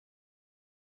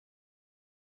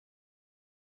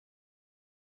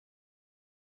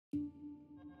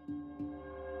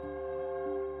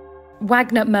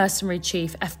Wagner mercenary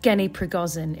chief Yevgeny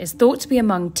Prigozhin is thought to be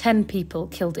among 10 people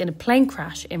killed in a plane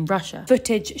crash in Russia.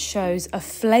 Footage shows a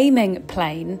flaming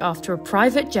plane after a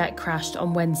private jet crashed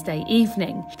on Wednesday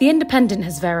evening. The Independent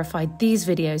has verified these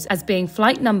videos as being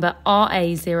flight number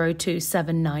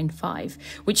RA02795,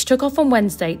 which took off on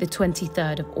Wednesday, the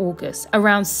 23rd of August,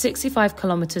 around 65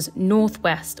 kilometers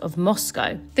northwest of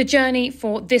Moscow. The journey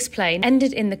for this plane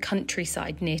ended in the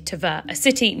countryside near Tver, a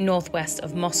city northwest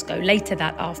of Moscow, later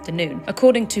that afternoon,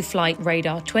 according to Flight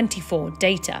Radar 24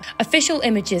 data. Official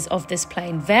images of this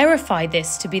plane verify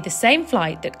this to be the same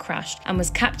flight that crashed and was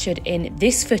captured in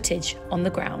this footage on the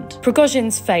ground.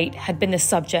 Prigozhin's fate had been the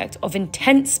subject of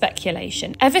intense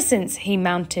speculation ever since he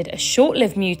mounted a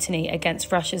short-lived mutiny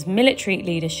against Russia's military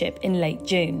leadership in late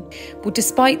June. Well,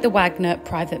 despite the Wagner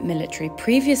private military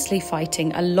previously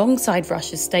fighting alongside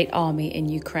Russia's state army in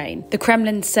Ukraine, the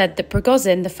Kremlin said that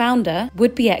Prigozhin, the founder,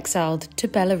 would be exiled to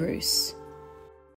Belarus.